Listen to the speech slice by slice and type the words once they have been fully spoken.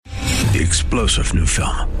the explosive new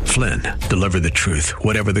film, Flynn, Deliver the Truth,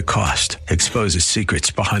 Whatever the Cost, exposes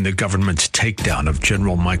secrets behind the government's takedown of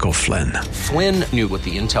General Michael Flynn. Flynn knew what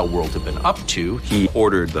the intel world had been up to. He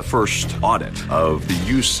ordered the first audit of the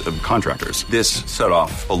use of contractors. This set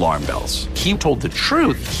off alarm bells. He told the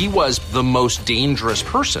truth. He was the most dangerous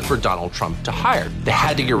person for Donald Trump to hire. They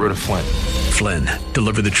had to get rid of Flynn. Flynn,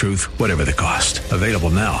 Deliver the Truth, Whatever the Cost. Available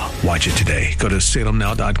now. Watch it today. Go to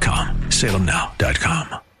salemnow.com.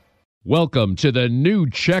 salemnow.com. Welcome to the new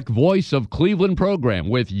Czech Voice of Cleveland program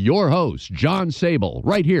with your host, John Sable,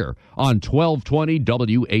 right here on 1220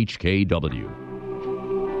 WHKW.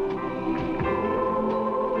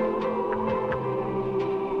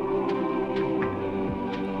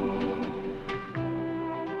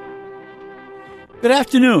 Good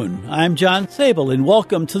afternoon. I'm John Sable, and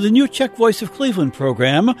welcome to the new Czech Voice of Cleveland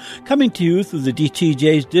program, coming to you through the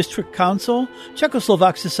DTJ's District Council,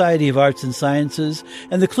 Czechoslovak Society of Arts and Sciences,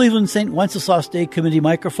 and the Cleveland St. Wenceslas Day Committee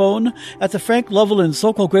microphone at the Frank Lovell and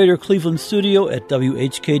Sokol Greater Cleveland studio at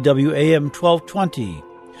WHKW AM 1220.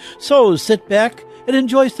 So sit back and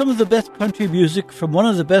enjoy some of the best country music from one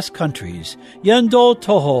of the best countries, Yendol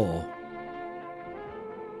Toho.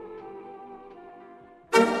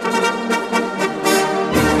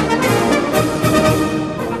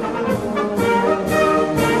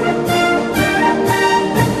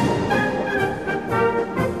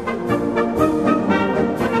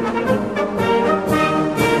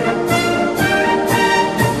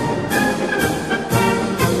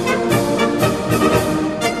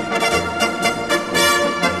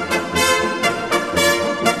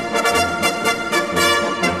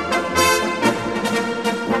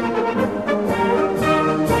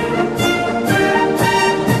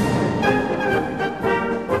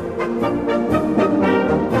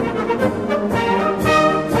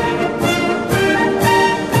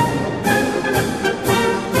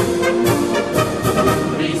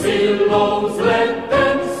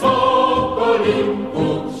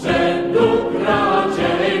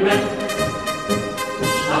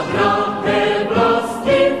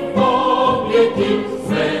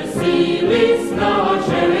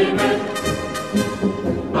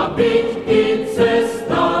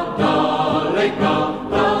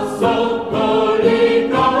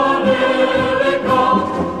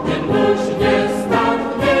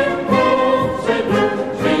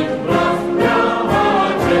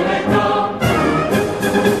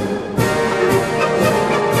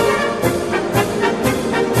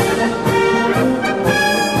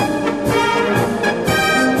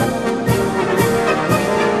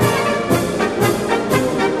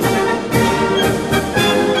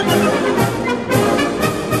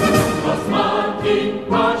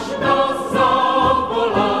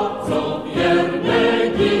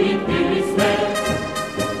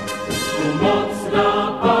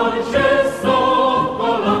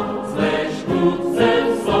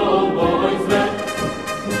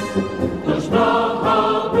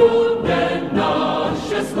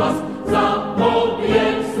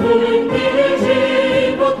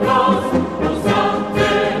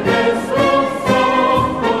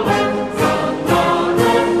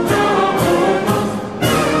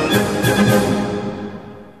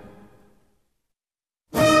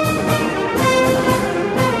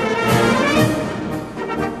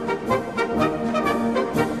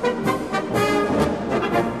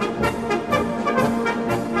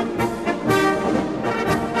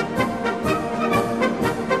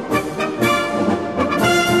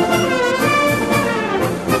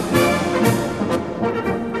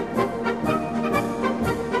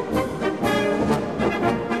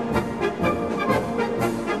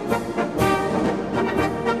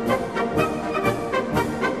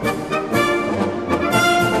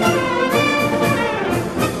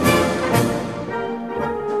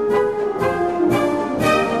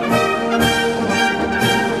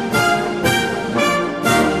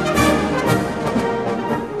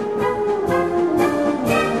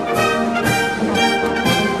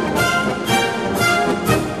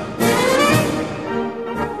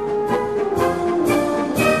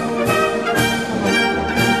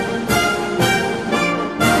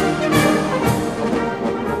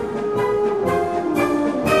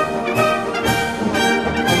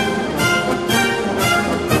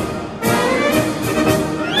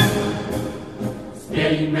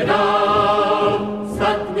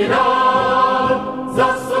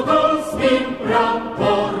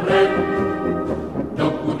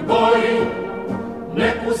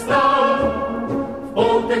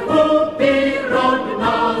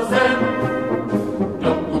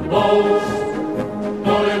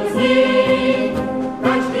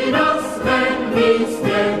 Každý na svém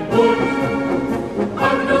místě buď,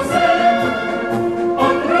 a kdo se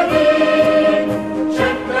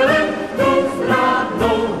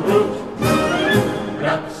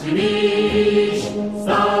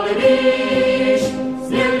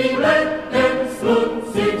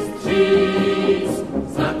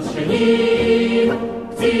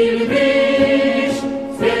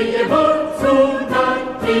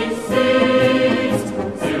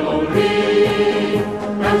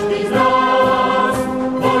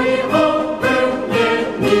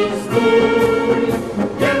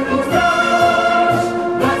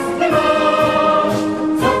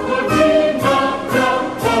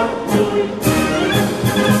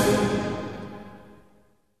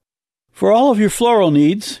your floral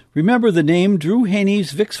needs, remember the name Drew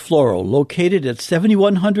Haney's Vicks Floral, located at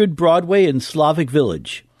 7100 Broadway in Slavic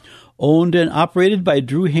Village. Owned and operated by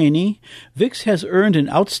Drew Haney, Vicks has earned an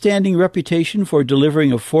outstanding reputation for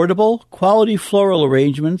delivering affordable, quality floral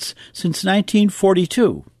arrangements since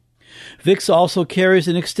 1942. Vicks also carries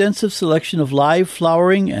an extensive selection of live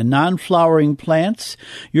flowering and non-flowering plants,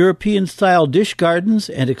 European-style dish gardens,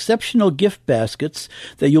 and exceptional gift baskets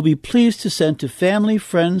that you'll be pleased to send to family,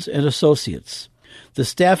 friends, and associates. The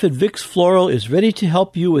staff at Vicks Floral is ready to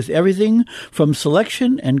help you with everything from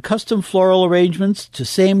selection and custom floral arrangements to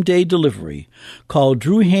same-day delivery. Call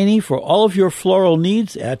Drew Haney for all of your floral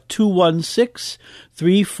needs at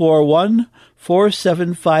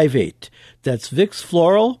 216-341-4758. That's Vicks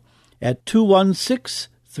Floral at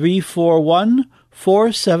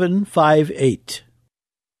 216-341-4758.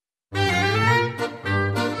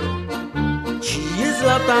 Čí je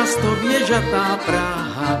zlatá stověžatá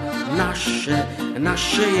Praha,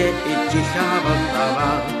 naše je i tichá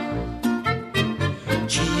Vltava.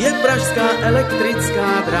 Čí je pražská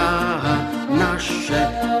elektrická dráha, naše,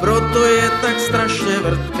 proto je tak strašně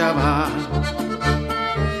vrtkavá.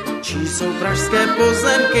 Čí jsou pražské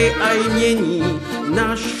pozemky a jmění,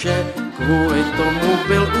 naše, kvůli tomu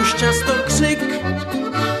byl už často křik.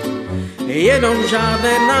 Jenom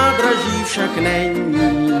žádné nádraží však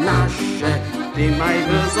není, naše, ty mají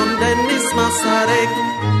Wilson, Denis, Masaryk.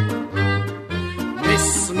 My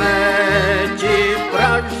jsme ti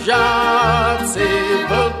Pražáci,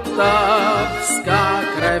 vltavská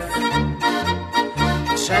krev.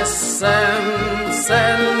 Třesem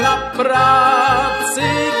se na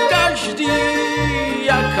práci každý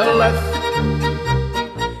jak lev.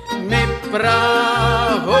 My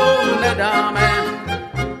Prahu nedáme,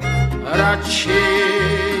 radši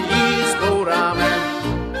jí zbouráme,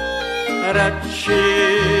 radši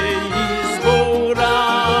jí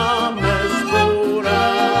zbouráme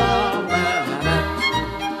hned.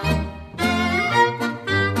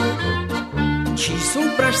 Čí jsou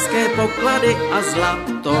pražské poklady a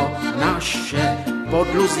zlato naše, po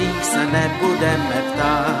dluzích se nebudeme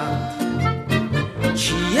ptát.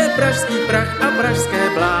 Čí je pražský prach a pražské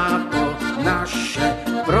bláto naše,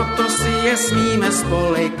 proto si je smíme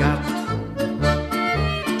spolikat.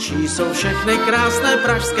 Čí jsou všechny krásné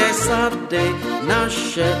pražské sady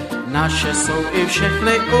naše jsou i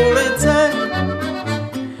všechny ulice.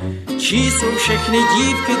 Čí jsou všechny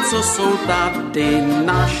dívky, co jsou tady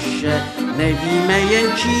naše, nevíme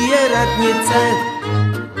jen, čí je radnice.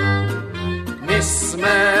 My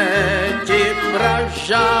jsme ti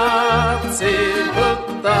Pražáci,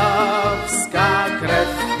 vltavská krev.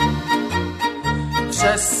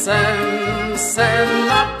 Třesem se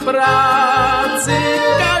na práci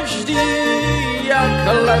každý jak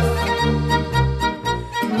lev.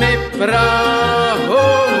 My Prahu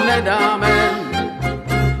nedáme,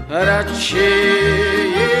 radši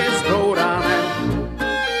ji zbouráme,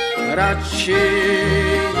 radši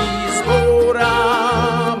ji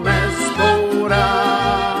zbouráme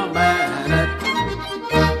hned.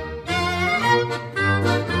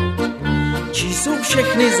 Čí jsou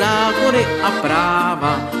všechny zákony a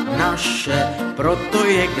práva naše, proto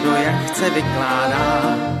je kdo jak chce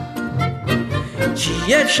vykládá. Čí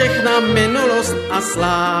je všechna minulost a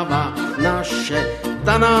sláva naše,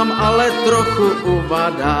 ta nám ale trochu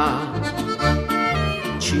uvadá.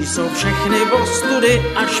 Čí jsou všechny ostudy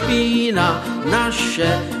a špína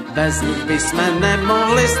naše, bez nich bychom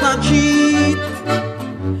nemohli snad žít.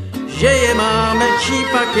 Že je máme, čí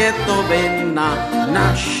pak je to vina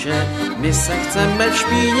naše, my se chceme v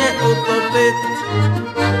špíně utopit.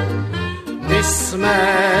 My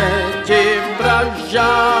jsme ti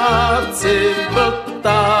Pražáci,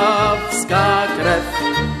 vltavská krev.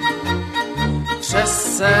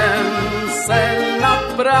 Třesem se na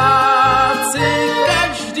práci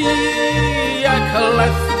každý jak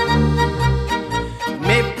lev.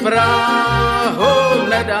 My Prahu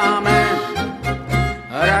nedáme,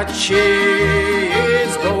 radši ji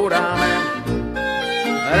zbouráme,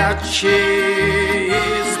 radši ji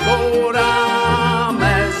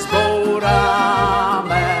zbouráme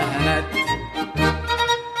hned.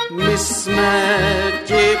 My jsme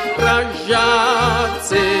ti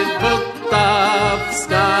Pražáci,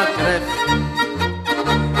 vltavská krev.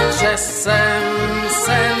 Třesem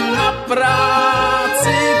se na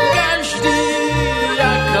práci každý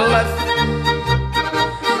jak lev.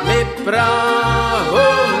 My Prahu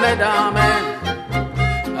nedáme,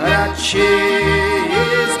 radši ji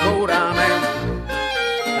zbouráme,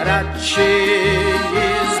 radši ji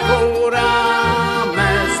zbouráme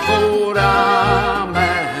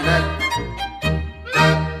hned.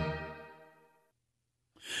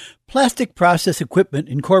 Plastic Process Equipment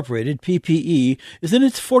Incorporated, PPE, is in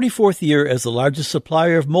its 44th year as the largest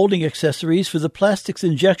supplier of molding accessories for the plastics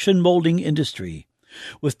injection molding industry.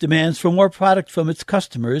 With demands for more product from its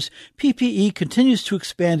customers, PPE continues to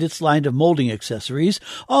expand its line of molding accessories,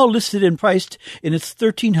 all listed and priced in its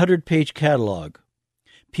 1,300-page catalog.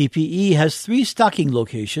 PPE has 3 stocking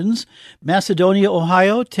locations: Macedonia,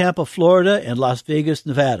 Ohio, Tampa, Florida, and Las Vegas,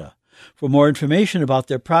 Nevada. For more information about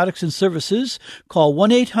their products and services, call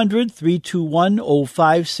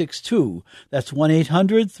 1-800-321-0562. That's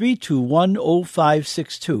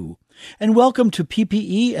 1-800-321-0562. And welcome to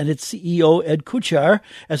PPE and its CEO, Ed Kuchar,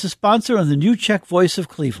 as a sponsor on the New Czech Voice of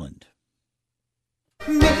Cleveland.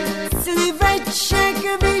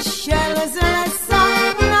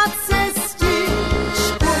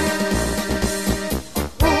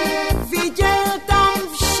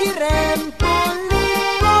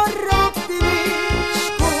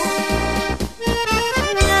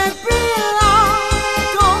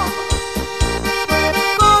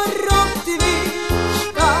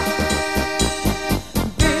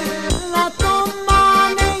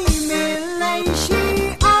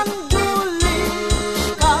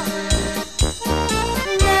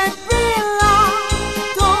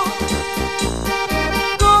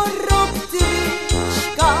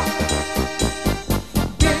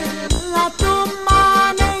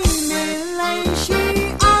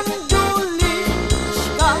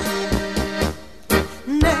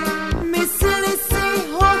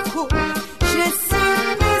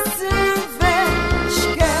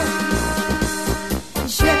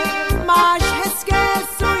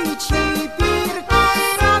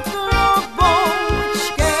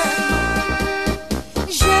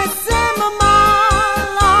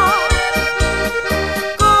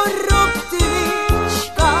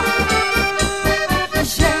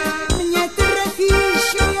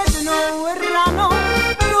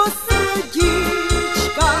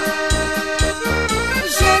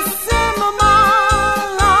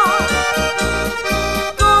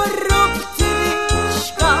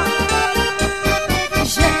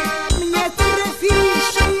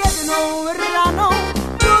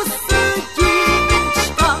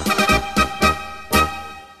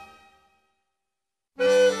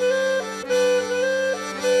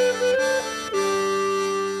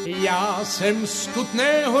 Já jsem z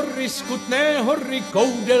Kutné hory,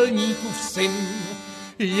 koudelníkův syn.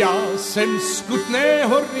 Já jsem z Kutné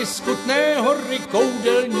hory,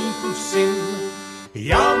 koudelníkův syn.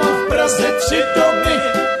 Já mám v Praze 3 domy,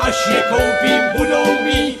 až je koupím, budou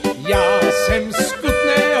mý. Já jsem z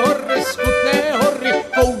Kutné hory,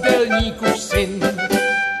 koudelníkův syn.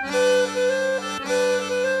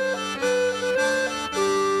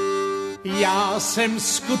 Já jsem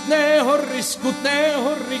z Kutné hory,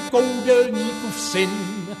 koudelníkův syn.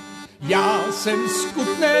 Já jsem z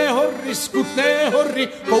Kutné hory,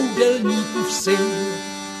 koudelníkův syn.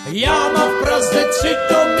 Já mám v Praze 3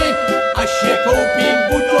 domy, až je koupím,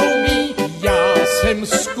 budou mý. Já jsem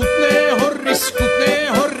z Kutné hory,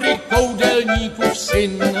 koudelníkův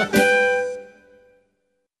syn.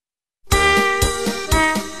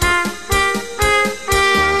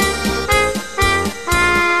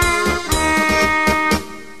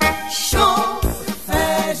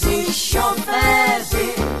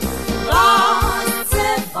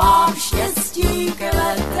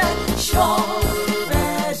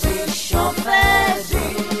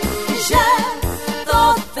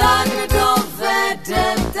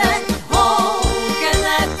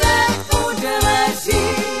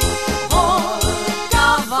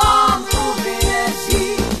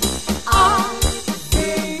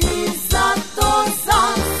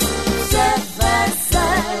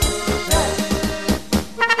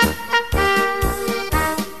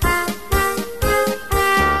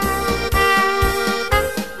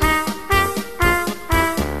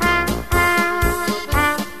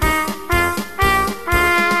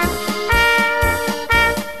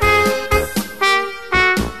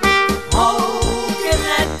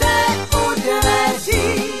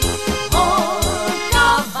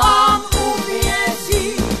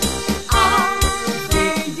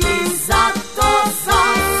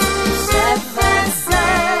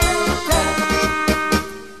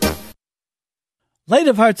 Light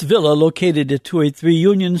of Hearts Villa, located at 283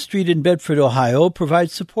 Union Street in Bedford, Ohio,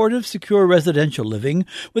 provides supportive, secure residential living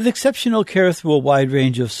with exceptional care through a wide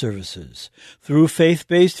range of services. Through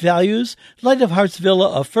faith-based values, Light of Hearts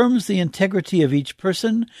Villa affirms the integrity of each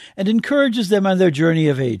person and encourages them on their journey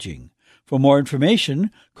of aging. For more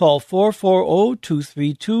information, call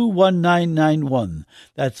 440-232-1991.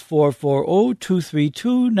 That's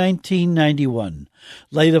 440-232-1991.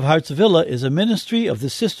 Light of Hearts Villa is a ministry of the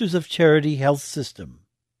Sisters of Charity Health System.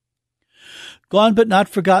 Gone but not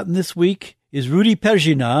forgotten this week is Rudy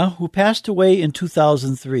Perzina, who passed away in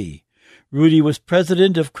 2003. Rudy was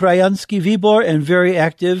president of Krajanski Výbor and very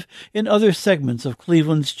active in other segments of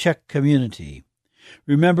Cleveland's Czech community.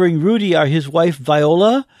 Remembering Rudy are his wife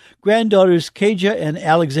Viola, granddaughters Kaja and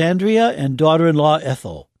Alexandria, and daughter-in-law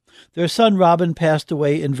Ethel. Their son Robin passed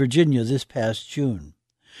away in Virginia this past June.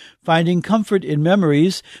 Finding comfort in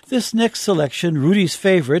memories, this next selection, Rudy's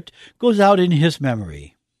favorite, goes out in his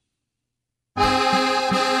memory.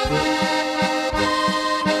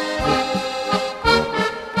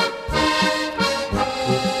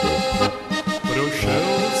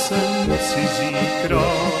 Prošel jsem cizí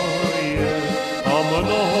kraje a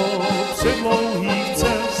mnoho předlouhých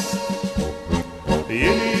cest.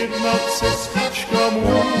 Jen jedna cestička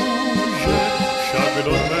může však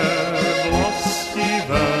do mé vlasti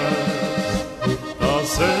vést. Ta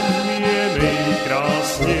zem je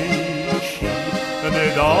nejkrásnější,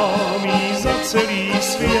 nedám jí za celý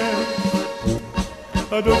svět.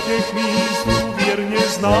 A do těch míst důvěrně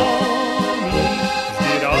známých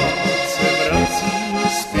vždy rád se vracím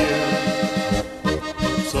zpět.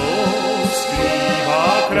 Co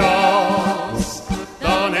skrývá krás,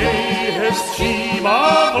 ta nejhezčí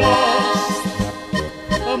má vlast.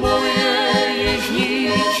 A moje jižní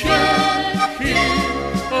Čechy,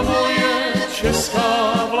 a moje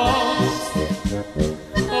česká vlast.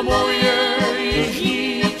 A moje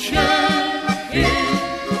jižní Čechy,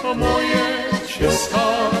 a moje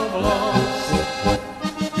česká vlast.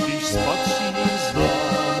 Když spatřím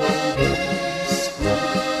známou blízku,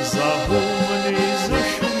 za humny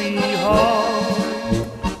zašumí háj,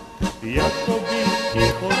 jako by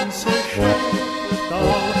tichon se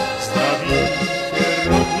šeptal, zdraví tě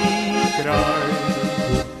rodný kraj.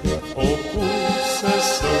 Pokud se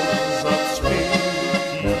slza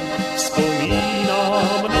třpětí,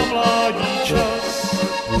 vzpomínám na mládí čas,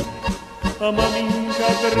 a maminka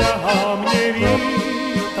drahá mě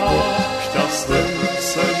vítá, šťastný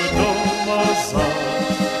jsem doma zas.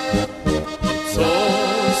 Co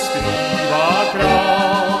skrývá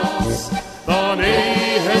krás, ta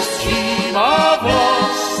nejhezčí má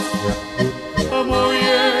vlast. A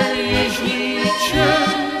moje jižní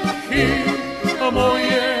Čechy, a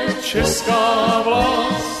moje česká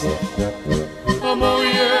vlast. A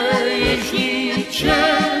moje jižní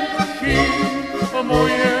Čechy, a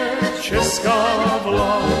moje česká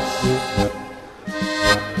vlast.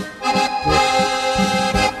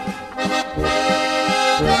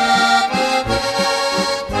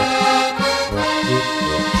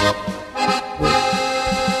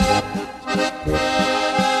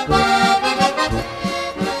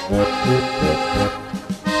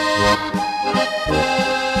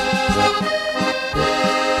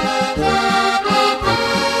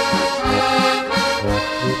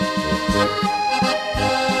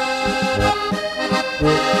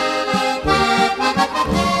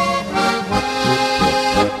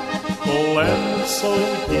 Kolem jsou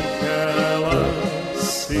tiché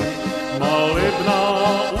lesy, malebná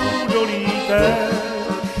údolí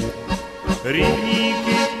též,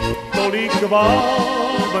 rybníky tolik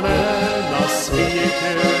vábné na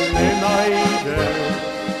světě nenajde.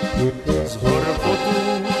 Z hor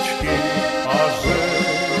potůčky a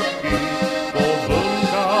řeky po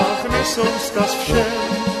vlnkách nesou vzkaz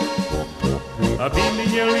všem, aby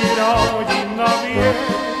měli rádi na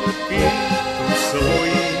věky tu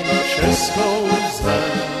svoji českou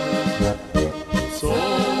zem. Co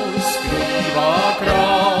skrývá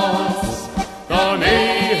krás, ta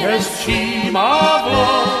nejhezčí má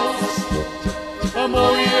vlast. A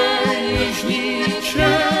moje jižní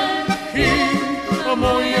Čechy, a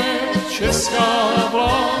moje česká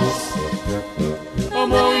vlast. A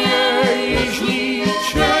moje jižní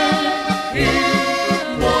Čechy,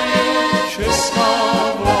 moje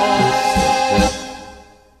česká vlast.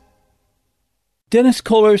 Dennis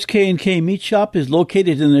Kohler's K&K Meat Shop is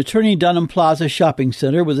located in the Attorney Dunham Plaza Shopping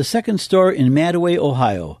Center with a second store in Madaway,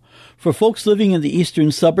 Ohio. For folks living in the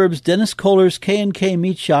eastern suburbs, Dennis Kohler's K&K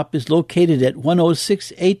Meat Shop is located at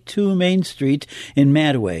 10682 Main Street in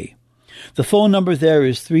Madaway. The phone number there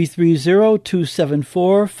is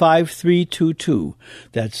 330-274-5322.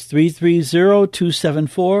 That's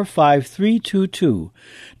 330-274-5322.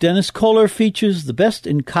 Dennis Kohler features the best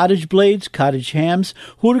in cottage blades, cottage hams,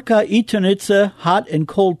 hurka i turnica, hot and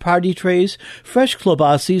cold party trays, fresh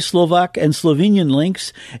klobasi, Slovak and Slovenian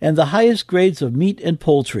links, and the highest grades of meat and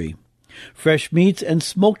poultry. Fresh meats and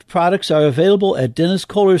smoked products are available at Dennis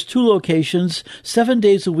Kohler's 2 locations, 7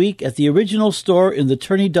 days a week at the original store in the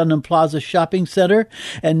Turney Dunham Plaza Shopping Center,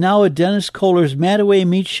 and now at Dennis Kohler's Madaway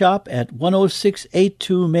Meat Shop at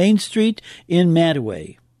 10682 Main Street in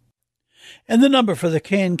Madaway. And the number for the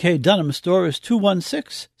K&K Dunham store is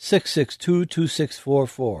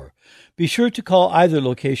 216-662-2644. Be sure to call either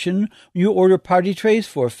location when you order party trays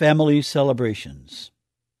for family celebrations.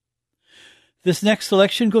 This next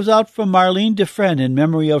selection goes out from Marlene Dufresne in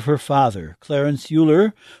memory of her father, Clarence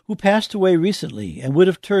Euler, who passed away recently and would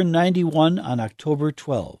have turned 91 on October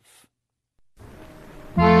 12.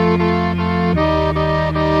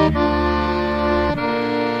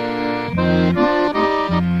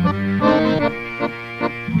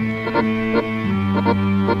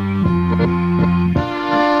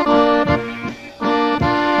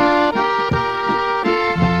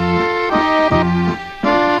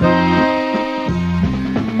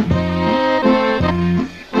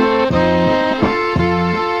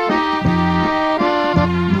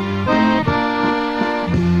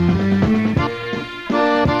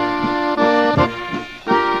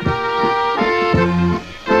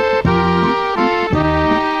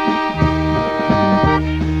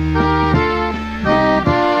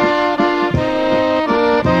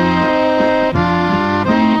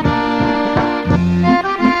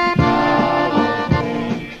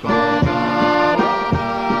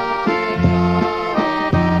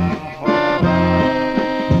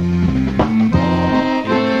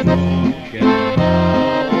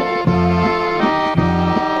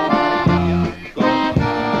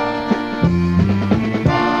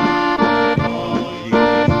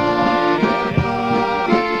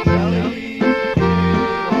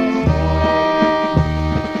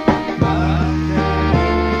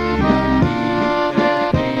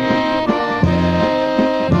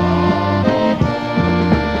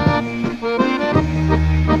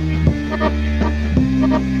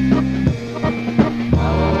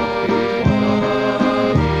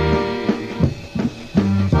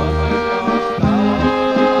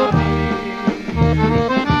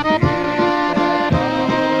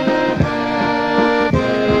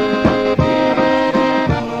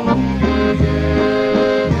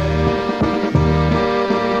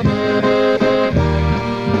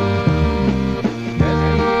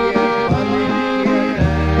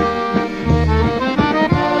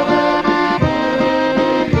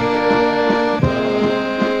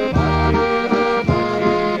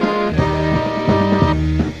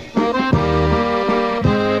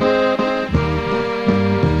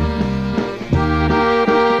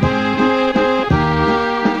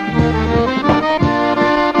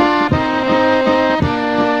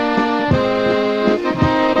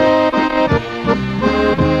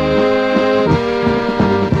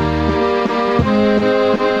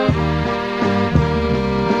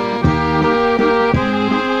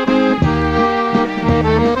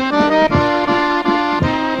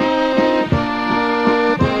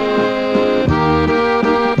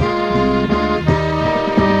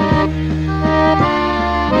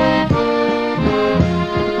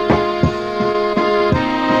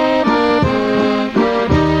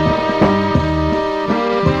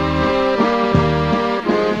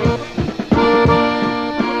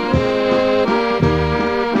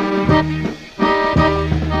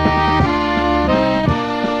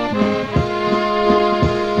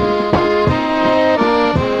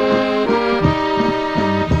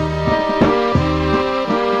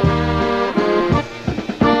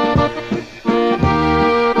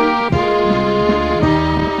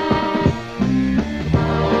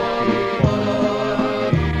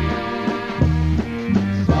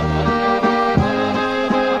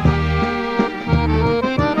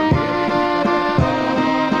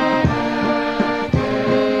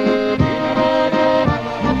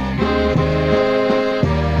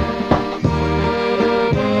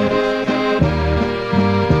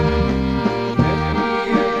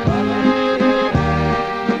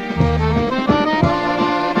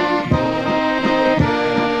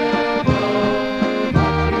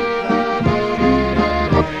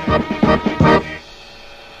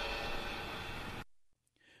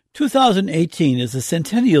 "2018 is the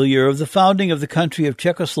centennial year of the founding of the country of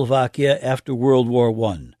Czechoslovakia after World War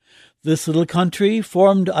I. This little country,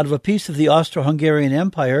 formed out of a piece of the Austro-Hungarian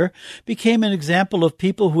Empire, became an example of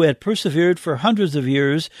people who had persevered for hundreds of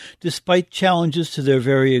years despite challenges to their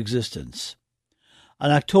very existence. On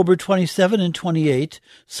October 27 and 28,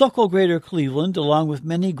 Sokol Greater Cleveland, along with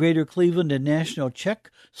many Greater Cleveland and national Czech,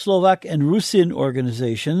 Slovak, and Rusin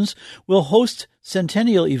organizations, will host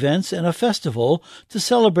centennial events and a festival to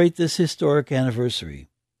celebrate this historic anniversary.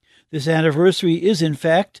 This anniversary is, in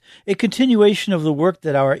fact, a continuation of the work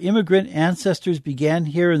that our immigrant ancestors began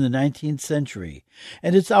here in the 19th century,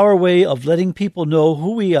 and it's our way of letting people know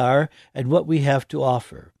who we are and what we have to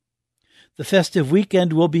offer. The festive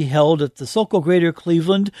weekend will be held at the Sokol Greater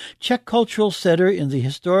Cleveland Czech Cultural Center in the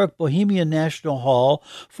historic Bohemian National Hall,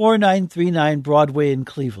 4939 Broadway in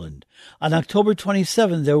Cleveland. On October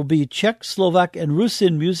 27, there will be Czech, Slovak, and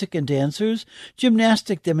Rusin music and dancers,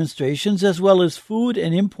 gymnastic demonstrations, as well as food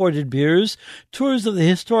and imported beers, tours of the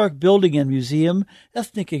historic building and museum,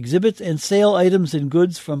 ethnic exhibits, and sale items and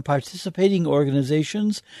goods from participating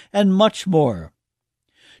organizations, and much more.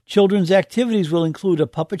 Children's activities will include a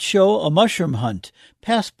puppet show, a mushroom hunt,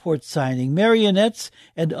 passport signing, marionettes,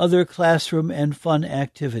 and other classroom and fun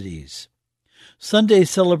activities. Sunday's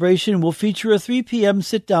celebration will feature a 3 p.m.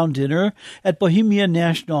 sit-down dinner at Bohemian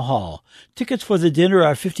National Hall. Tickets for the dinner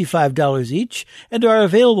are $55 each and are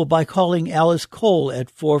available by calling Alice Cole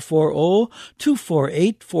at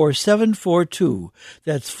 440-248-4742.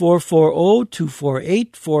 That's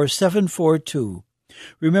 440-248-4742.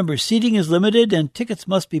 Remember, seating is limited and tickets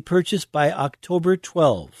must be purchased by October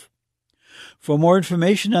 12. For more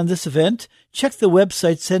information on this event, check the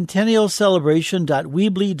website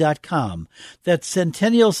centennialcelebration.weebly.com. That's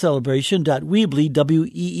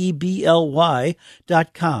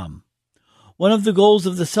centennialcelebration.weebly.com. One of the goals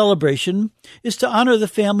of the celebration is to honor the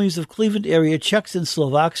families of Cleveland area Czechs and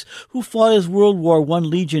Slovaks who fought as World War I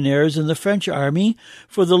legionnaires in the French Army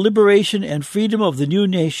for the liberation and freedom of the new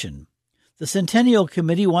nation. The Centennial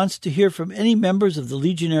Committee wants to hear from any members of the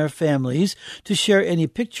Legionnaire families to share any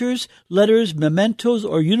pictures, letters, mementos,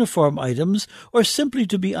 or uniform items, or simply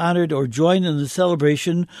to be honored or join in the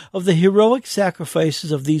celebration of the heroic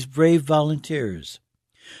sacrifices of these brave volunteers.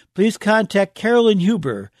 Please contact Carolyn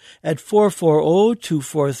Huber at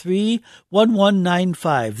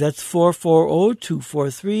 440-243-1195. That's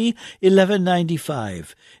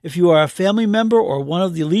 440-243-1195. If you are a family member or one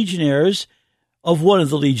of the Legionnaires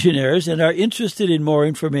and are interested in more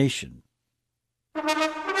information.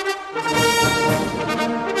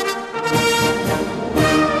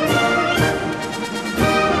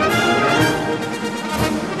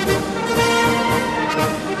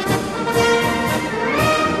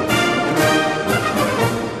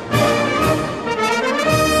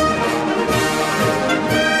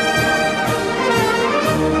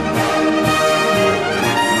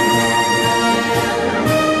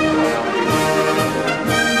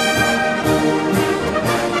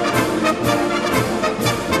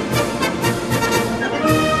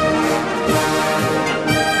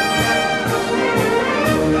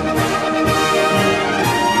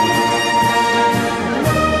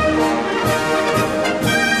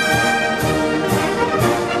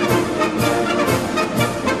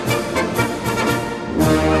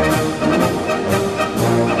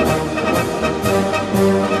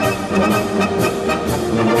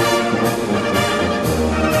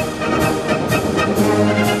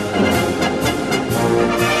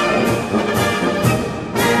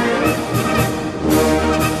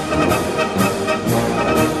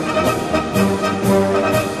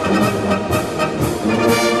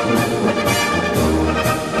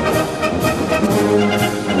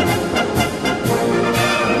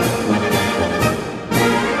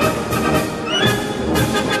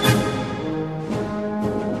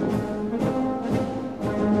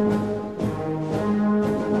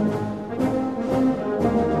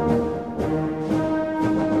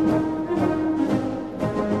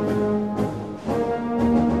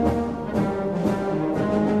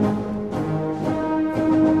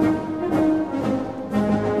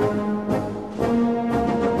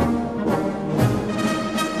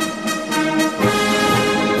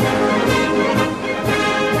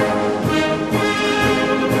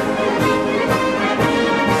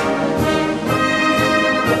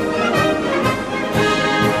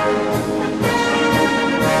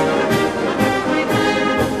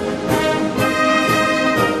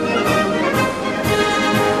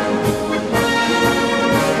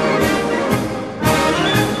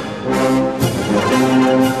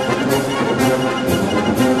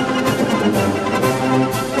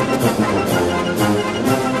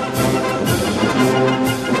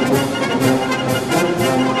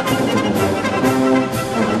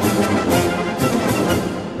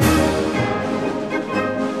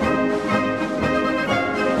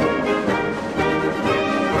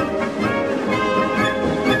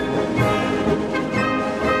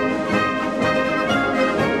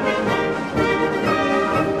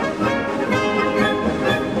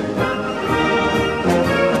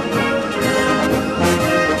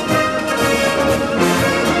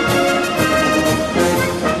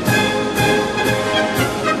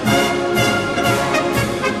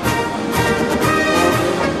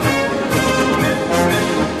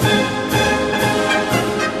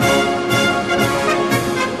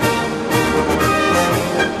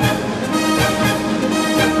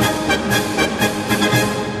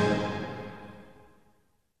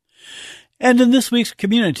 And in this week's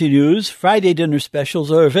community news, Friday dinner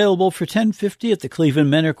specials are available for $10.50 at the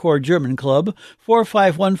Cleveland Menorcor German Club,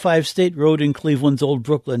 4515 State Road in Cleveland's Old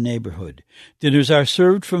Brooklyn neighborhood. Dinners are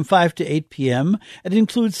served from 5 to 8 p.m. and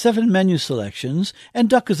include 7 menu selections, and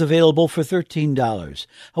duck is available for $13.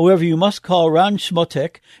 However, you must call Ron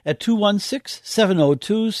Schmotek at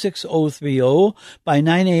 216-702-6030 by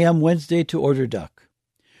 9 a.m. Wednesday to order duck.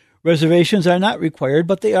 Reservations are not required,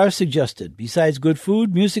 but they are suggested. Besides good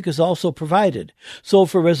food, music is also provided. So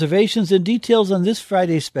for reservations and details on this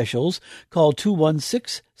Friday's specials, call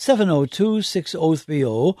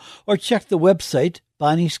 216-702-6030 or check the website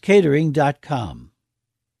bonniescatering.com.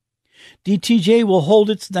 DTJ will hold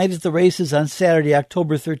its Night at the Races on Saturday,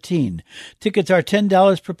 October 13. Tickets are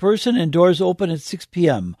 $10 per person and doors open at 6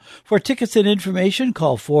 p.m. For tickets and information,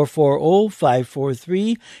 call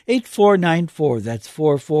 440-543-8494. That's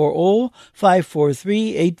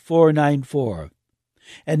 440-543-8494.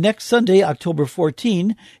 And next Sunday, October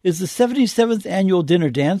 14, is the 77th annual dinner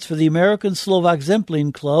dance for the American Slovak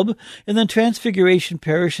Zemplín Club in the Transfiguration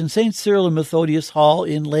Parish in St. Cyril and Methodius Hall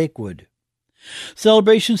in Lakewood.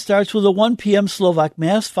 Celebration starts with a 1 p.m. Slovak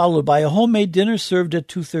Mass, followed by a homemade dinner served at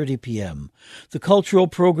 2:30 p.m. The cultural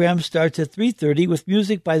program starts at 3:30 with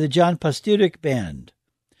music by the John Pastirik Band.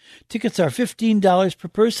 Tickets are $15 per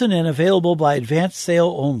person and available by advance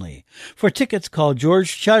sale only. For tickets, call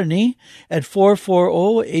George Charney at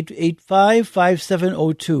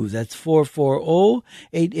 440-885-5702. That's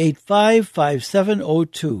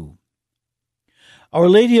 440-885-5702. Our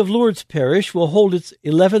Lady of Lourdes Parish will hold its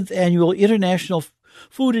 11th annual International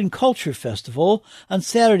Food and Culture Festival on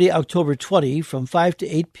Saturday, October 20, from 5 to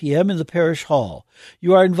 8 p.m. in the Parish Hall.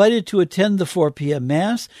 You are invited to attend the 4 p.m.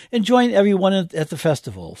 Mass and join everyone at the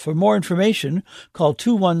festival. For more information, call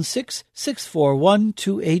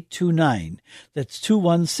 216-641-2829. That's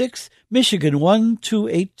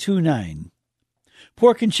 216-Michigan-12829.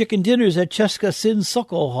 Pork and chicken dinners at Cheska Sin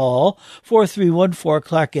Sokol Hall, 4314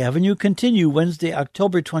 Clark Avenue, continue Wednesday,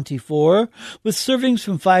 October 24, with servings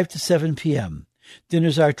from 5 to 7 p.m.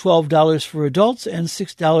 Dinners are $12 for adults and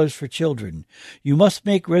 $6 for children. You must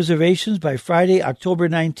make reservations by Friday, October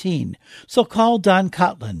 19, so call Don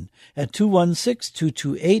Cotlin at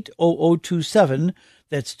 216-228-0027.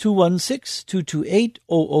 That's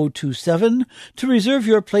 216-228-0027 to reserve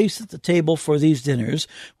your place at the table for these dinners,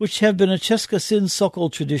 which have been a Cheska Sin Sokol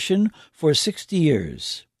tradition for 60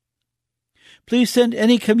 years. Please send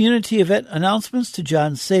any community event announcements to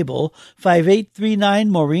John Sable,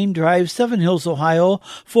 5839 Maureen Drive, Seven Hills, Ohio,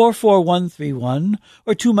 44131,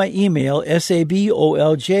 or to my email,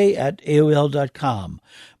 sabolj@aol.com.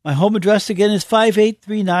 My home address again is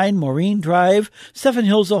 5839 Maureen Drive, Seven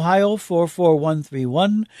Hills, Ohio,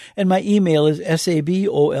 44131, and my email is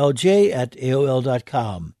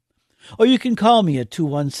sabolj@aol.com. Or you can call me at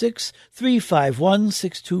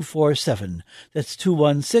 216-351-6247. That's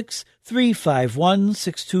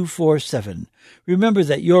 216-351-6247. Remember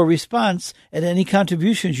that your response and any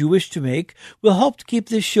contributions you wish to make will help to keep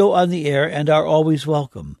this show on the air and are always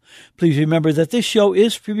welcome. Please remember that this show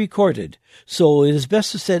is pre-recorded, so it is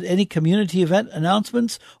best to send any community event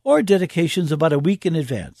announcements or dedications about a week in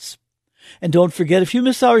advance. And don't forget, if you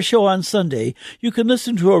miss our show on Sunday, you can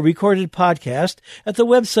listen to a recorded podcast at the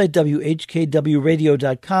website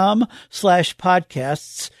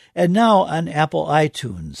whkwradio.com/podcasts and now on Apple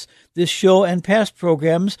iTunes. This show and past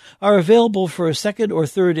programs are available for a second or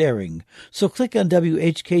third airing. So click on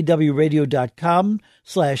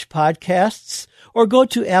whkwradio.com/podcasts or go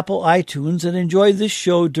to Apple iTunes and enjoy this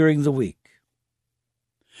show during the week.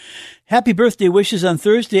 Happy birthday wishes on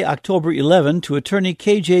Thursday, October 11, to attorney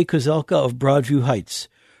K.J. Kozelka of Broadview Heights.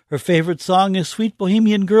 Her favorite song is Sweet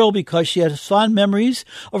Bohemian Girl because she has fond memories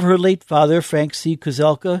of her late father, Frank C.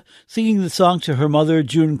 Kozelka, singing the song to her mother,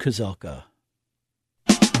 June Kozelka.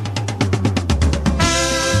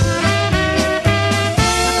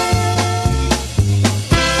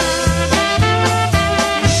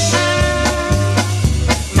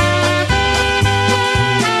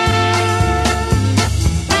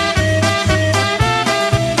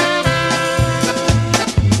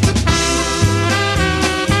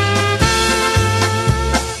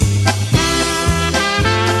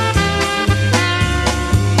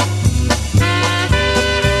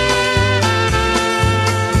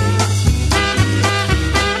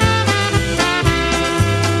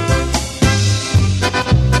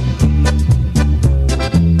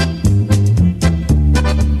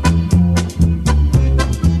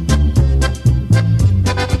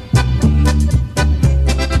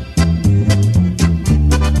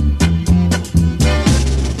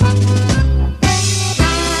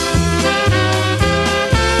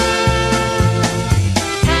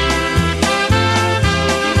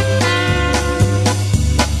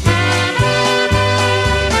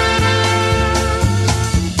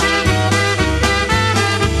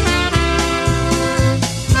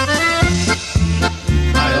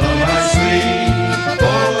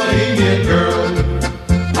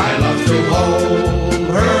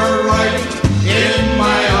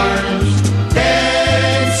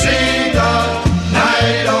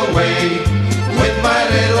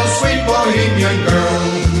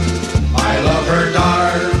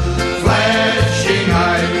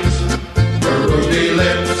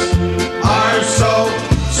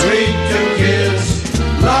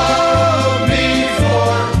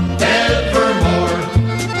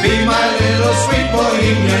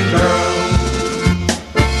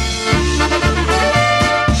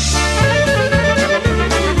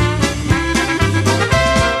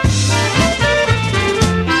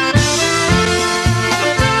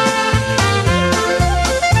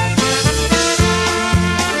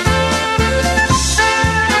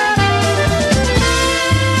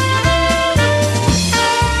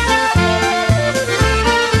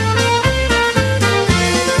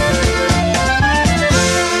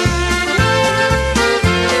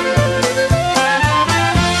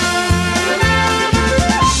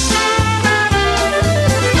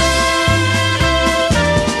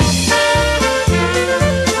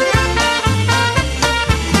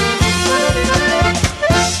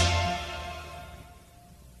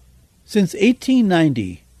 Since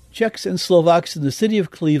 1890, Czechs and Slovaks in the city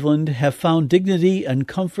of Cleveland have found dignity and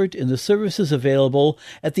comfort in the services available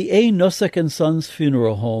at the A. Nosek & Sons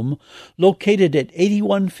Funeral Home, located at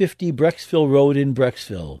 8150 Brecksville Road in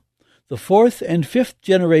Brecksville. The fourth and fifth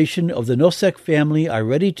generation of the Nosek family are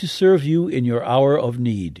ready to serve you in your hour of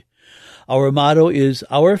need. Our motto is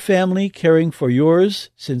Our Family Caring for Yours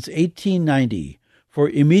since 1890. For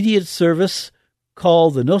immediate service,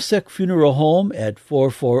 call the Nosek Funeral Home at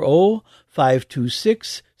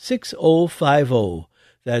 440-526-6050.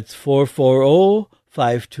 That's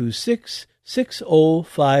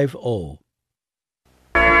 440-526-6050.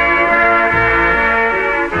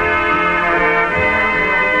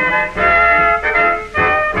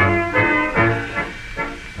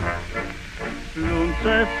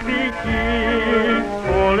 Slunce svítí,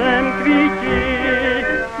 polem kvítí,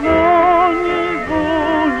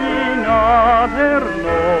 voní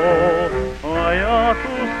nádherno, a já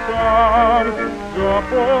tu sám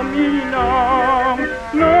zapomínám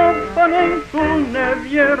na panenku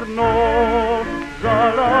nevěrnou,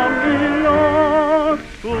 vzala mi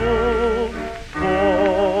lásku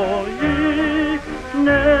svoji,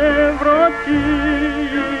 nevratí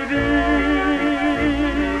ví.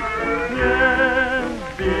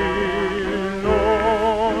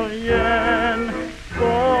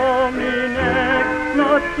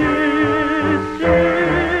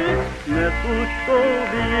 Dnes už to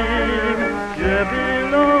vím, že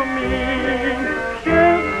bylo mým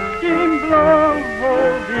štěstím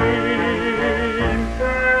blahovým.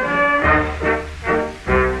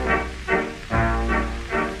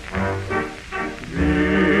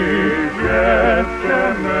 Viděte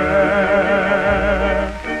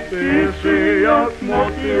mé, ty jsi jak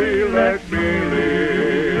motýlek milý,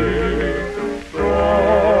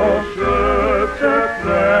 pro srdce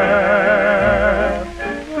tvé.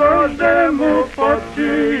 Každému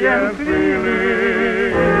patří jen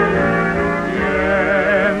chvíli,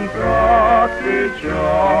 jen krátký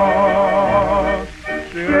čas.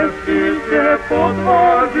 Štěstí tě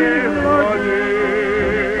podváží hladí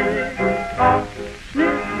a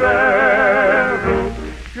sníh veru,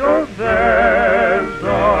 Josef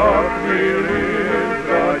za chvíli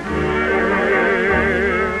zradí.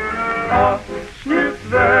 A sníh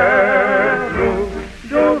veru,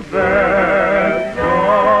 Josef za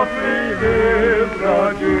chvíli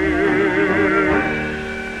zradí.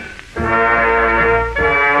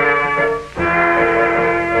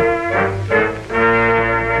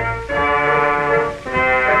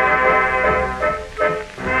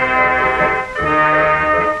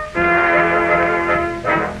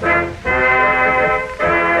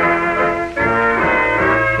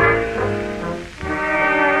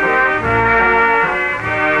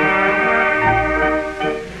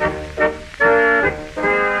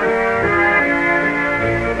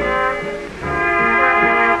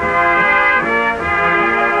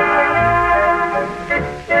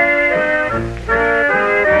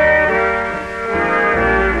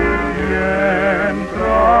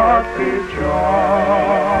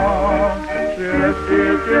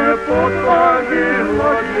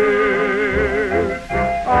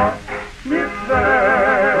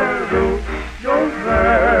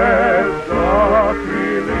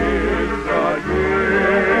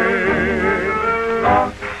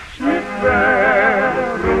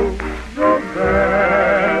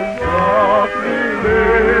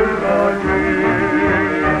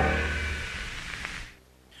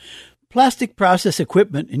 Plastic Process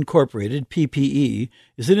Equipment Incorporated, PPE,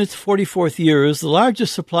 is in its 44th year as the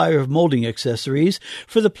largest supplier of molding accessories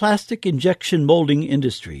for the plastic injection molding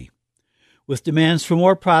industry. With demands for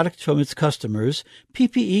more products from its customers,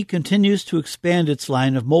 PPE continues to expand its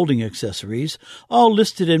line of molding accessories, all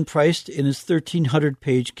listed and priced in its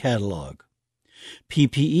 1,300-page catalog.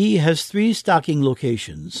 PPE has 3 stocking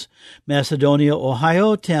locations: Macedonia,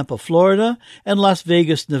 Ohio, Tampa, Florida, and Las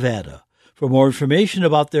Vegas, Nevada. For more information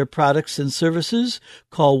about their products and services,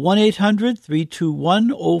 call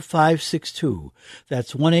 1-800-321-0562.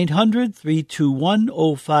 That's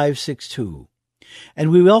 1-800-321-0562. And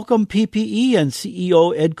we welcome PPE and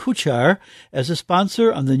CEO Ed Kuchar as a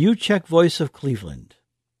sponsor on the New Czech Voice of Cleveland.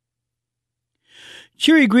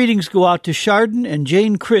 Cheery greetings go out to Chardon and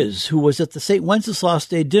Jane Kriz, who was at the St. Wenceslas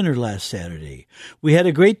Day dinner last Saturday. We had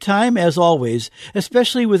a great time, as always,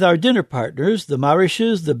 especially with our dinner partners, the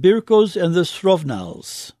Marishes, the Birkos, and the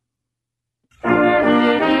Srovnals.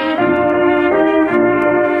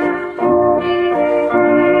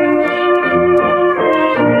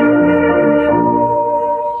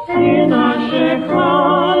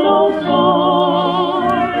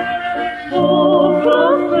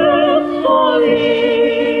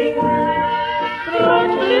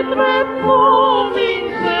 Tvoje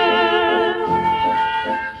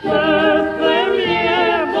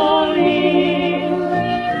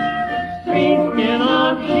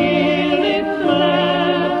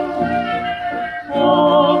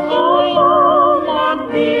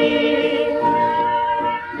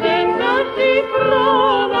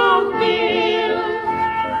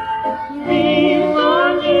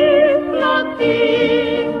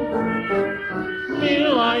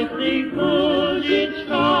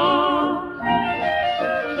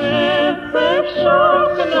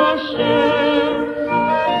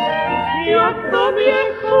tobie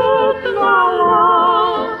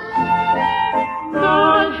chutnała,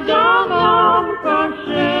 każda lampka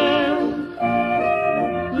się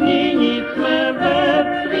zmienić me we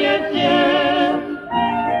świecie.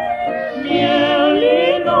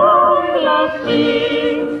 Mieliną lasy,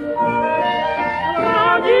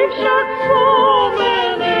 radzi wszak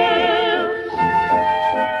wspomenem,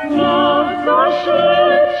 nas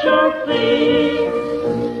zaszle czasy.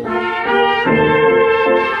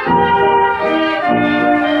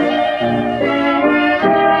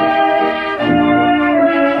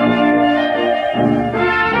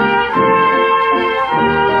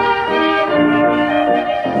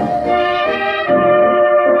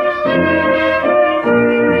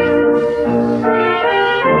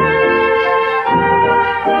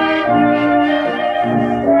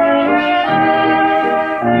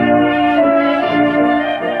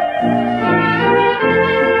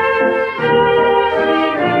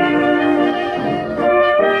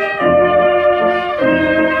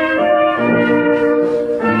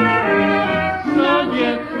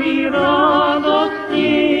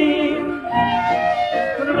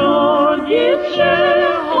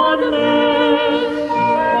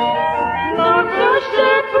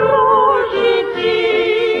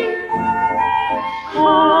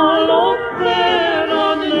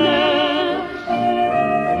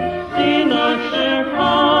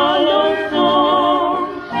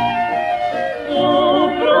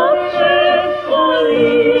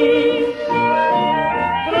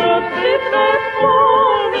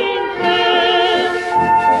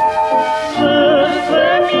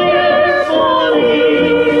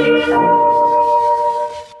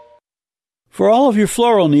 For all of your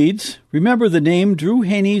floral needs, remember the name Drew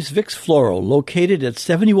Haney's Vicks Floral, located at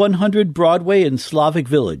 7100 Broadway in Slavic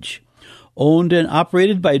Village. Owned and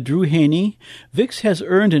operated by Drew Haney, Vicks has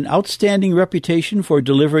earned an outstanding reputation for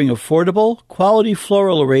delivering affordable, quality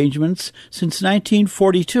floral arrangements since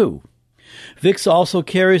 1942. Vicks also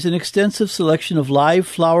carries an extensive selection of live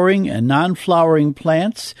flowering and non-flowering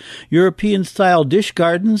plants, European-style dish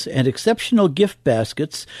gardens, and exceptional gift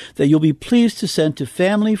baskets that you'll be pleased to send to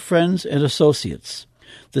family, friends, and associates.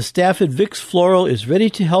 The staff at Vicks Floral is ready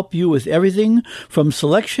to help you with everything from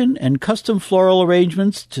selection and custom floral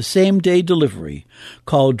arrangements to same-day delivery.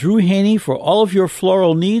 Call Drew Haney for all of your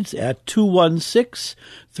floral needs at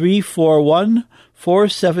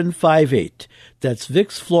 216-341-4758. That's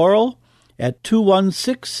Vicks Floral at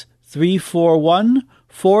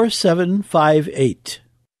 216-341-4758.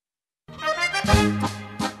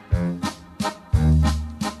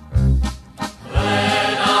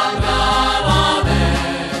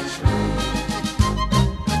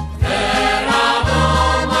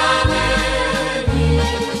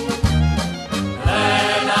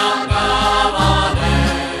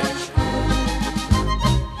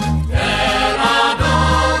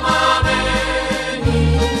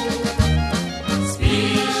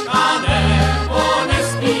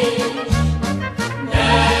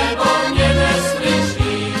 Nebo nie słyszysz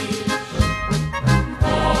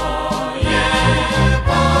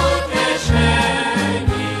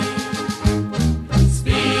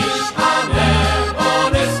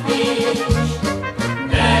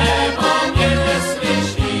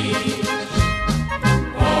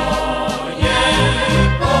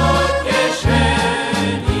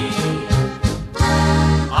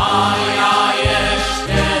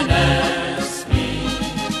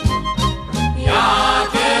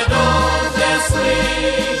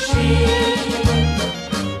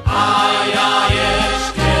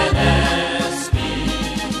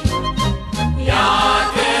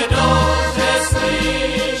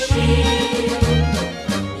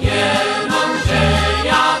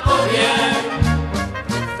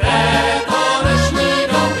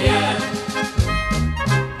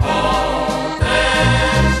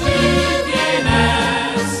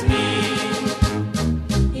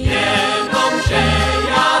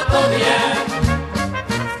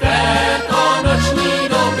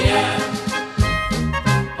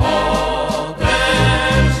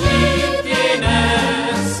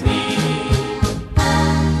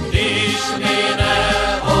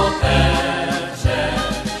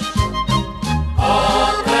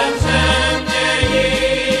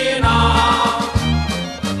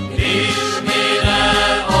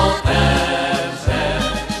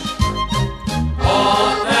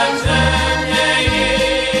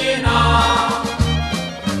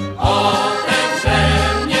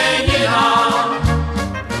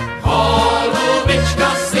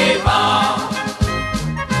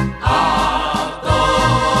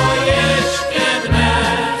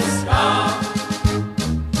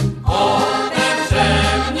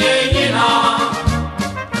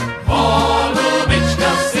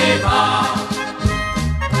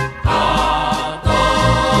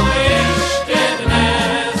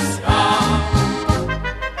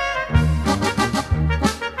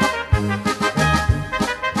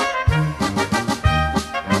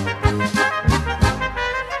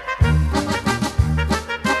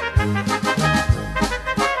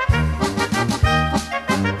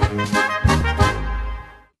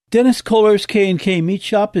Dennis Kohler's K&K Meat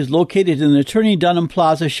Shop is located in the Attorney Dunham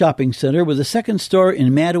Plaza Shopping Center with a second store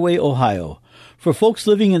in Madaway, Ohio. For folks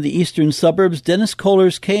living in the eastern suburbs, Dennis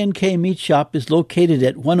Kohler's K&K Meat Shop is located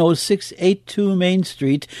at 10682 Main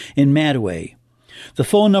Street in Madaway. The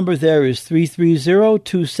phone number there is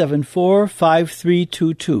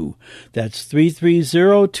 330-274-5322. That's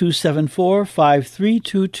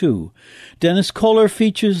 330-274-5322. Dennis Kohler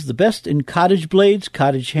features the best in cottage blades,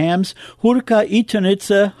 cottage hams, hurka i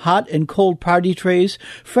tunica, hot and cold party trays,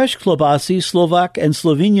 fresh klobasi, Slovak and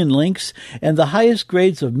Slovenian links, and the highest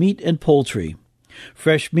grades of meat and poultry.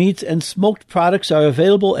 Fresh meats and smoked products are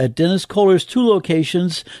available at Dennis Kohler's 2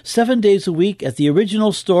 locations, 7 days a week at the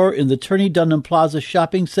original store in the Attorney Dunham Plaza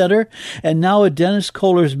Shopping Center, and now at Dennis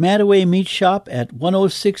Kohler's Madaway Meat Shop at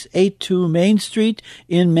 10682 Main Street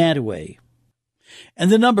in Madaway.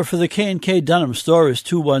 And the number for the K&K Dunham store is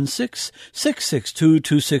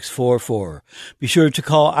 216-662-2644. Be sure to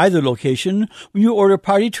call either location when you order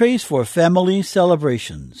party trays for family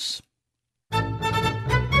celebrations.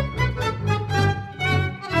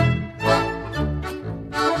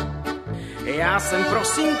 Já jsem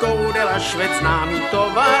prosím koudel a švec známý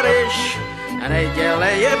tovaryš.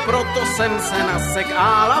 Neděle je, proto jsem se nasek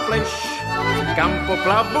ála pleš. Kam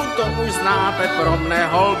poplavu, to už znáte, pro mne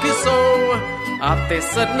holky jsou. A ty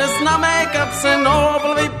se dnes na mé kapse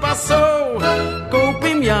nobl vypasou.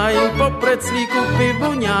 Koupím já jim po preclíku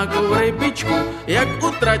pivu nějakou rybičku. Jak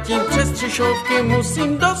utratím přes Třešovky,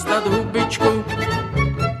 musím dostat hubičku.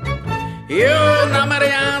 Jo, na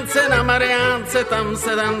Mariánce, tam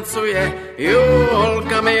se tancuje, jo,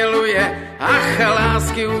 holka miluje, ach,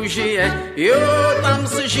 lásky užije, jo, tam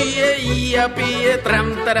se žije, jí a pije,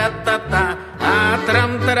 tram, taratata, a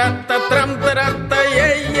tram, tarata,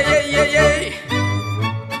 jej, jej, jej, jej.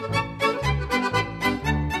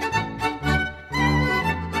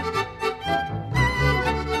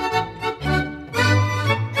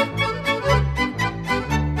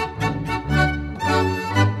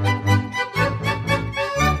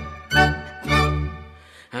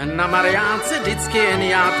 Na Mariánce vždycky jen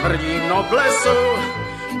já tvrdím noblesu.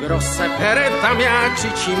 Kdo se pere, tam já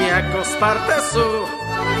křičím jako Spartesu.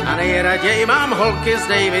 A nejraději mám holky z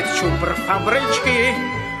David Chupr fabričky.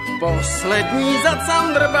 Poslední za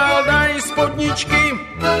Candrbal dají spodničky.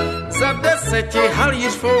 Za 10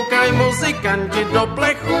 halíř foukaj muzikanti do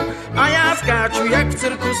plechu. A já skáču jak v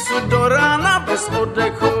cirkusu do rána bez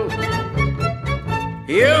oddechu.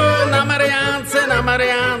 Jo, na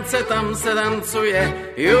Mariánce, tam se tancuje,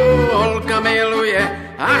 jo, holka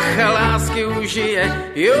miluje, ach, lásky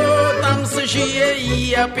užije, jo, tam se žije,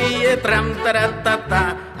 jí a pije, tram,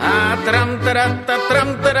 taratata, a tram,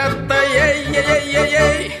 tarata, jej, jej, jej, jej,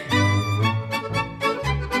 jej.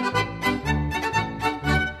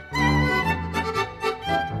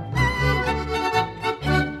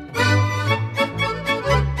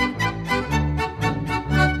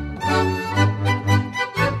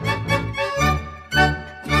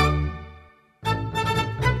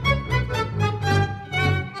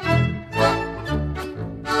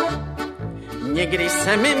 Někdy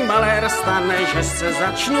se mi malér stane, že se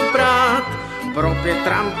začnu prát. Pro 5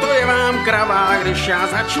 to je vám kravá, když já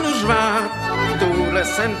začnu řvát. Tuhle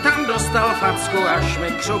jsem tam dostal facku, až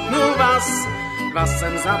mi křupnul vás. Vás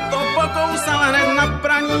jsem za to pokousal, hned na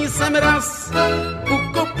praní jsem raz. U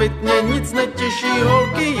kopyt mě nic netěší,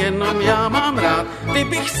 holky, jenom já mám rád. Ty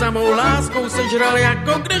bych samou láskou sežral,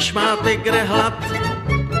 jako když máte kde hlad.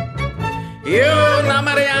 Jo,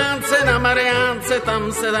 na Mariánce,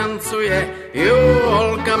 tam se tancuje, jo,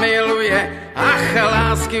 holka miluje, ach,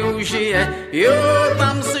 lásky užije, jo,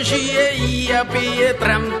 tam se žije, jí a pije,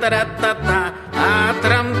 tram, taratata, a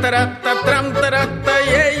tram, tarata,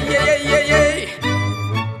 jej, jej, jej, jej, jej.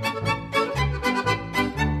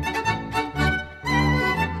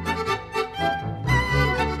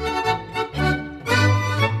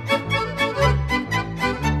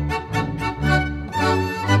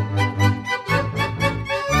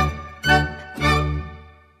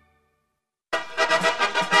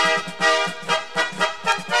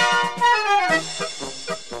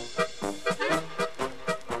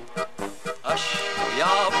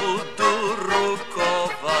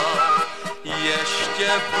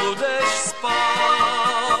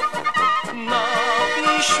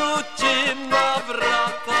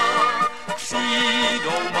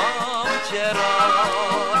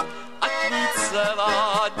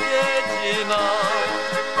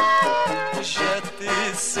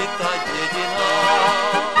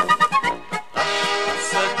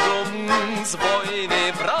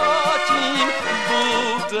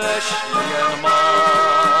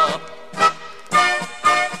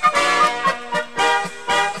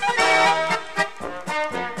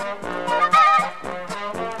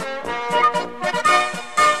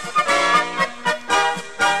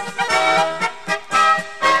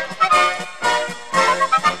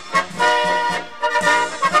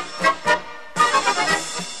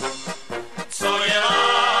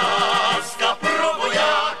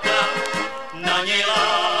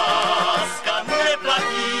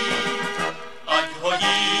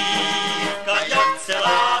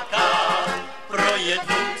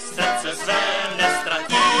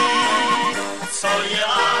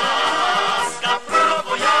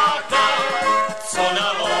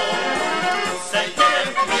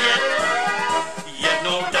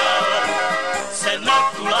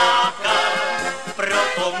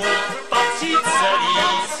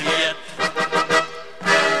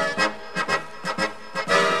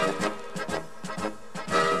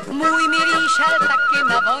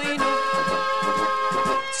 vojnu.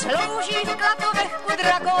 Slouží v klatovech u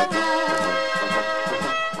dragonů.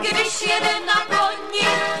 Když jede na koni,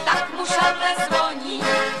 tak mu šable zvoní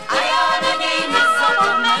a já na něj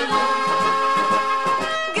nezapomenu.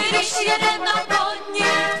 Když jede na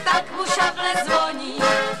koni, tak mu šable zvoní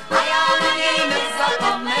a já na něj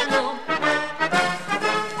nezapomenu.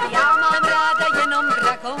 Já mám ráda jenom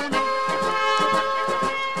dragony.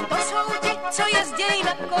 To jsou ti, co jezděj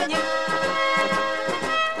na koni.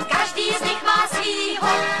 Každý z nich má svýho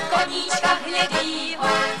koníčka hnědýho,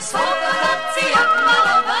 jsou to chlapci jak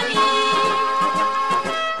malovaný.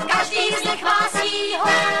 Každý z nich má svýho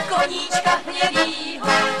koníčka hnědýho,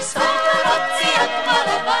 jsou to chlapci jak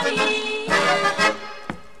malovaný.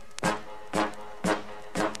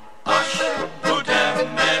 Až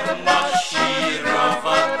budeme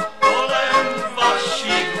mašírovat kolem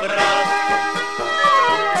vašich vrat,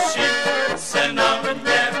 přijď se na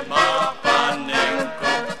mě, má panenko,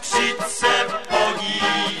 přijď se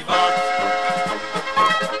podívat.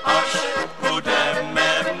 Až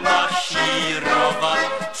budeme mašírovat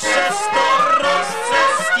přes to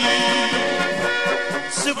rozcestí,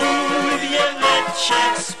 svůj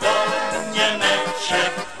věneček,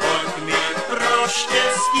 vzpomněneček, pojď mi pro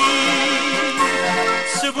štěstí.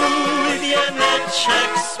 Svůj věneček,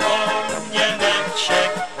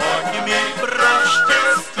 vzpomněneček, pojď mi pro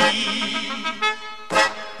štěstí.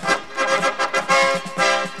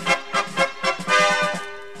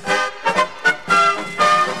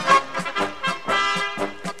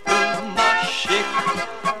 U našich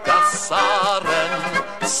kasáren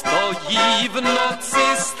stojí v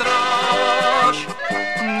noci stráž.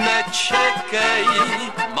 Nečekej,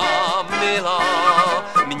 má milá,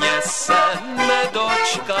 mě se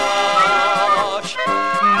nedočkáš.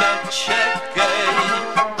 Nečekej,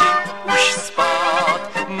 jdi už spát,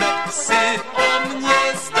 nech si o mě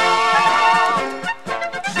zdát.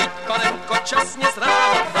 Přijď, panenko, časně z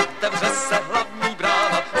rána, otevře se hlavní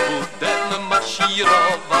brána, budem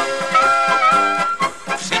mašírovat.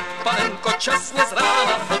 Přijď, panenko, časně z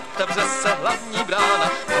rána, otevře se hlavní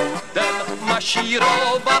brána, budem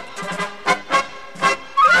mašírovat.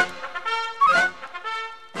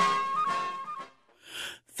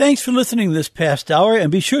 Thanks for listening this past hour,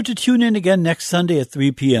 and be sure to tune in again next Sunday at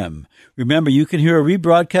 3 p.m. Remember, you can hear a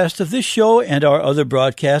rebroadcast of this show and our other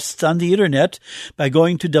broadcasts on the Internet by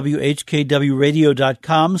going to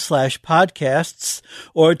whkwradio.com/podcasts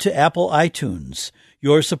or to Apple iTunes.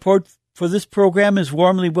 Your support for this program is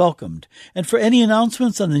warmly welcomed. And for any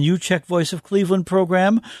announcements on the new Czech Voice of Cleveland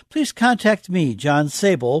program, please contact me, John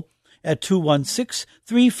Sable, at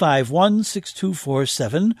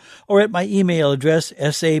 216-351-6247 or at my email address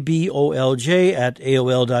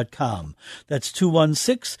sabolj@aol.com. That's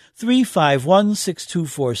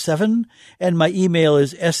 216-351-6247 and my email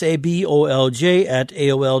is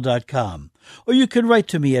sabolj@aol.com. Or you can write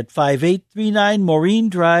to me at 5839 Maureen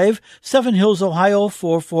Drive, Seven Hills, Ohio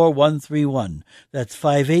 44131. That's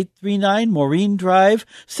 5839 Maureen Drive,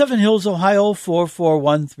 Seven Hills, Ohio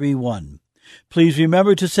 44131. Please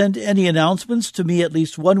remember to send any announcements to me at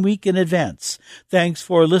least 1 week in advance. Thanks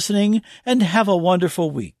for listening, and have a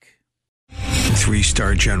wonderful week.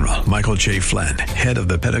 3-star General Michael J. Flynn, head of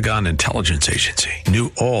the Pentagon Intelligence Agency,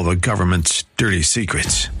 knew all the government's dirty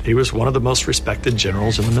secrets. He was one of the most respected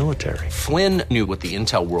generals in the military. Flynn knew what the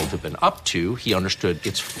intel world had been up to. He understood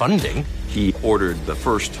its funding. He ordered the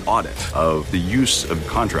first audit of the use of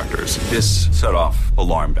contractors. This set off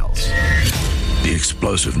alarm bells. The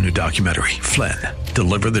explosive new documentary, Flynn,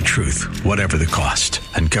 Deliver the Truth, Whatever the Cost,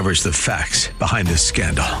 uncovers the facts behind this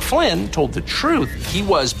scandal. Flynn told the truth. He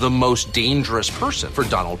was the most dangerous person for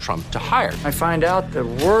Donald Trump to hire. I find out the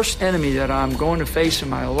worst enemy that I'm going to face in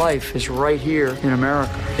my life is right here in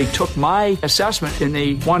America. They took my assessment and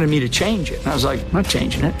they wanted me to change it. And I was like, I'm not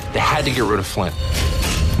changing it. They had to get rid of Flynn.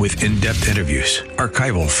 With in-depth interviews,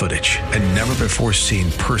 archival footage, and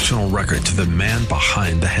never-before-seen personal records of the man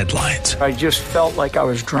behind the headlines. I just felt like I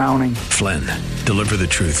was drowning. Flynn, Deliver the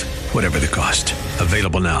Truth, Whatever the Cost.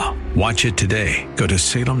 Available now. Watch it today. Go to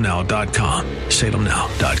salemnow.com.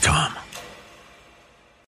 salemnow.com.